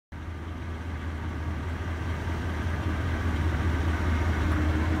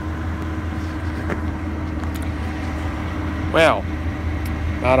Well,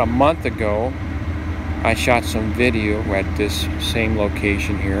 about a month ago, I shot some video at this same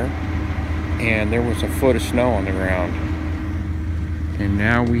location here, and there was a foot of snow on the ground. And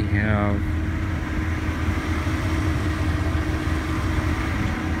now we have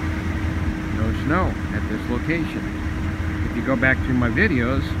no snow at this location. If you go back to my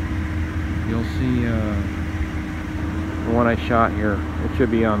videos, you'll see the one I shot here. It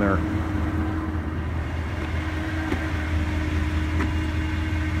should be on there.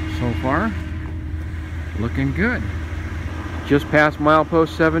 So far, looking good. Just past milepost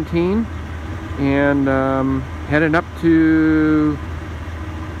 17 and heading up to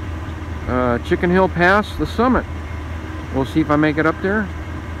Chicken Hill Pass, the summit. We'll see if I make it up there.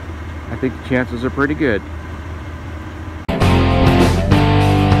 I think the chances are pretty good.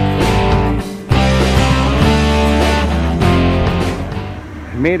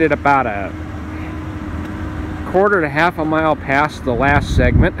 I made it about a quarter to half a mile past the last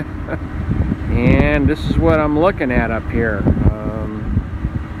segment. And this is what I'm looking at up here.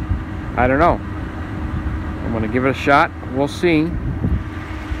 I don't know. I'm going to give it a shot. We'll see.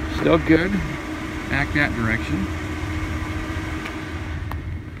 Still good. Back that direction.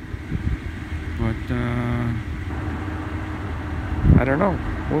 But I don't know.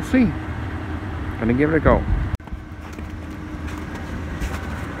 We'll see. Gonna give it a go.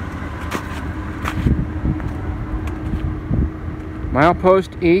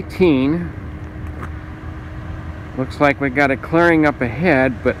 Milepost 18. Looks like we got a clearing up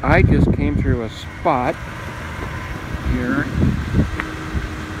ahead, but I just came through a spot here.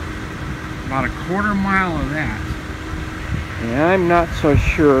 About a quarter mile of that. And I'm not so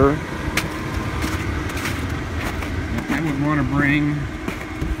sure if I would want to bring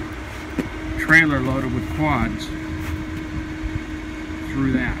a trailer loaded with quads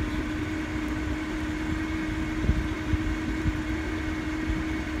through that.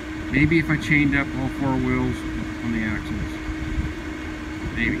 Maybe if I chained up all four wheels on the axles.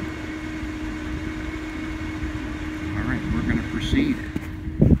 Maybe. Alright, we're going to proceed.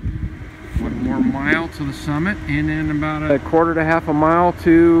 One more mile to the summit, and then about a quarter to half a mile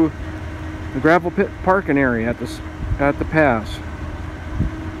to the gravel pit parking area at the pass.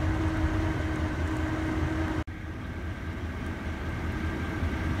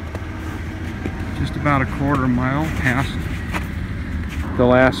 Just about a quarter mile past the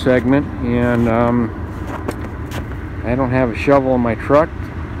last segment, and I don't have a shovel in my truck.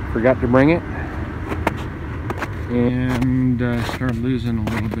 Forgot to bring it, and started losing a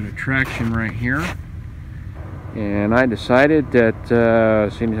little bit of traction right here. And I decided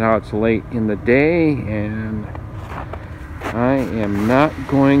that seeing as how it's late in the day, and I am not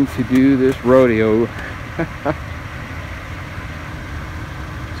going to do this rodeo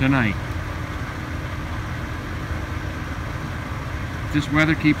tonight. If this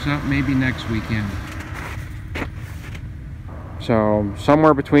weather keeps up, maybe next weekend. So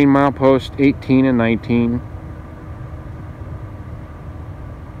somewhere between milepost 18 and 19.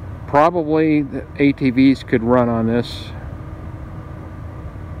 Probably the ATVs could run on this.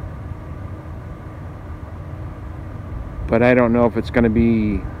 But I don't know if it's going to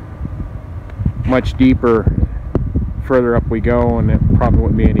be much deeper further up we go, and it probably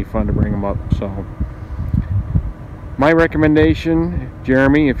wouldn't be any fun to bring them up. So my recommendation,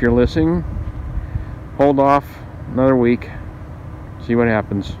 Jeremy, if you're listening, hold off another week, see what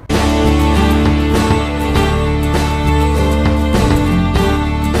happens.